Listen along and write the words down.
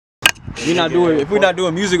If we're not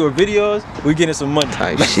doing music or videos, we getting some money.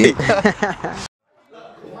 Type shit.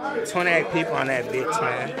 28 people on that bitch,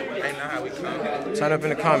 man. They know how we come. Turn up in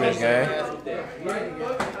the comments, gang.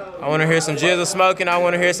 I want to hear some Jizzle smoking. I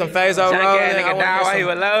want to hear some Fazo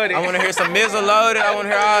rolling. I want to hear some Mizzle loaded. I want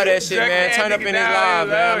to hear all that shit, man. Turn up in his live,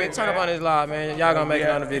 man. I mean, turn up on his live, man. Y'all gonna make it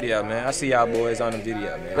on the video, man. I see y'all boys on the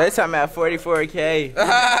video, man. They talking about 44K.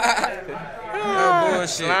 No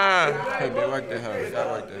bullshit. Hey, man, work that hoe.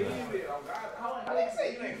 Y'all work that hoe.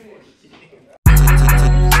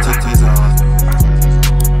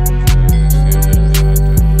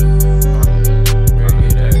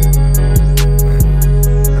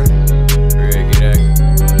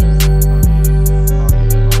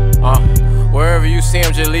 Wherever you see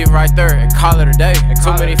him, just leave right there and call it a day.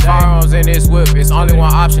 Too many firearms in this whip, it's only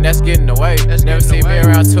one option, that's getting away. Never see me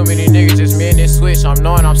around too many niggas, just me and this switch, I'm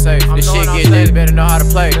knowing I'm safe. This shit get lit, better know how to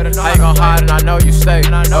play. How you gon' hide and I know you stay.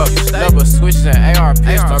 Double switches and AR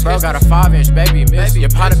pistols. Bro got a 5-inch baby, miss your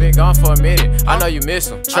partner been gone for a minute, I know you miss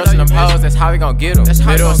him. Trusting them hoes, that's how we gon' get them.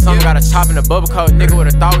 Middle of summer, got a chop in the bubble coat, nigga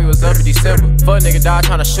would've thought we was up in December. Fuck nigga died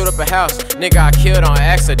tryna shoot up a house, nigga got killed on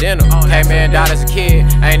accidental. Came in, died as a kid,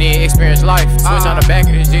 ain't even experienced life. Switch on the back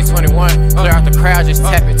of this G21, clear out the crowd, just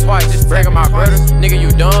tap it twice. Just bring my brother, nigga you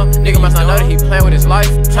dumb, nigga must not know that he playin' with his life.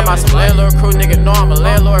 Talking about some landlord crew, nigga know I'm a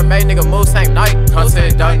landlord, made nigga move same night. Come to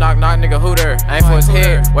the door, knock, nigga who there? Aim for his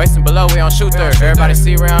head, wasting below, we don't shoot there. Everybody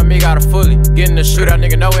see around me, got a fully, getting the shootout,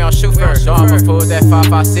 nigga know we don't shoot first. Know I'm a fool with that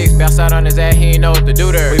 5.56, bounce out on his ass, he ain't know what to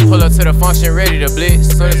do there. We pull up to the function, ready to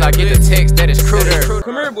blitz, soon as I get the text, that is crew there.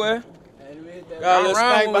 Come here, boy. Got a little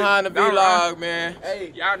Spank behind the vlog, man.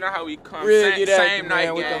 Hey, y'all know how we come. Really Same night,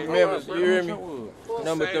 night, with gang. them members, you hear me?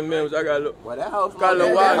 None with them members, I got a little, Got a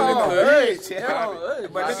little wild in the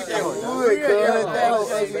cut. But look at that wood,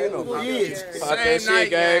 Pop that shit,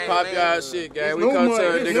 gang. Pop y'all shit, gang. We come to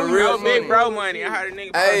a nigga real big bro money. I heard a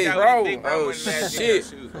nigga big bro money.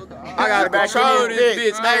 Shit. I gotta control this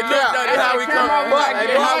bitch. Hey, look, this how we come. Hey,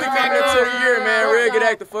 this how we come into the year, man. Real get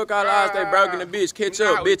act the fuck out of us. They broke in the bitch. Catch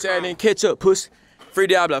up, bitch. I didn't catch up, pussy. Free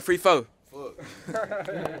Diablo, free foe.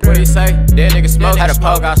 What he say? That nigga smoke. Had a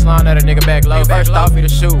pole, got slung at a nigga back low. First off, you to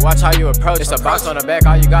shoot, watch how you approach. It's a box on the back,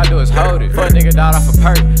 all you gotta do is hold it. Fuck nigga died off a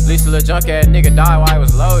perk. At least a little junk ass nigga died while he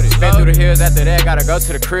was loaded. Spin through the hills after that, gotta go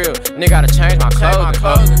to the crib. Nigga gotta change my clothing.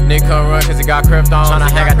 Nigga come run cause he got crept on. Tryna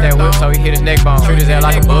hang out that whip so he hit his neck bone. Treat his ass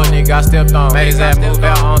like a bull, nigga got stepped on. Made his ass move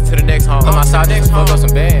out on to the next home. Come outside next fuck up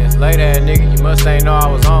some bands. Lay that nigga, you must ain't know I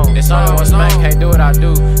was on. It's only one Spank, can't do what I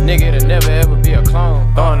do. Nigga, it'll never ever be a clone.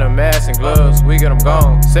 Throwing the masks and gloves, we get them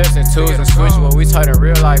gone. Sets and twos and switch what we taught in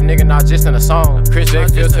real life, nigga, not just in a song. Chris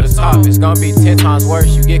Beck feel to the top, it's gonna be 10 times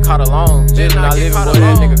worse, you get caught alone. Just not living, boy,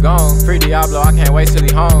 that nigga gone. Free Diablo, I can't wait till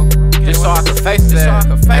he home. Just so I can face his ass.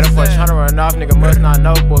 Ain't no boy tryna run off, nigga must not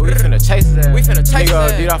know, boy, we finna chase his ass.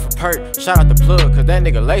 Nigga beat off a perk, shout out the plug, cause that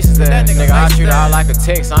nigga laces ass. Nigga, I treat her out like a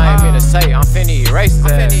text, I ain't mean to say, I'm finna erase his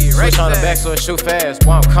ass. Switch on the back so it shoot fast,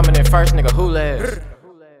 boy, I'm coming in first, nigga, who last?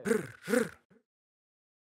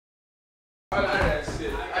 We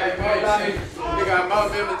got more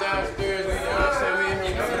members downstairs, you know what I'm saying? We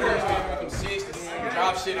in here consistent,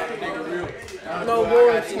 drop shit on the nigga real. No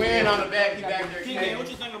boy, twin on the back, he back there. Hey, what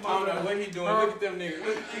you think about? I don't know what he doing. Look at them niggas.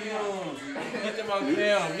 Look at them. Get them on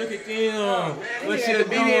film. Look at them. What shit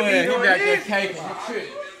doing? He back there caking.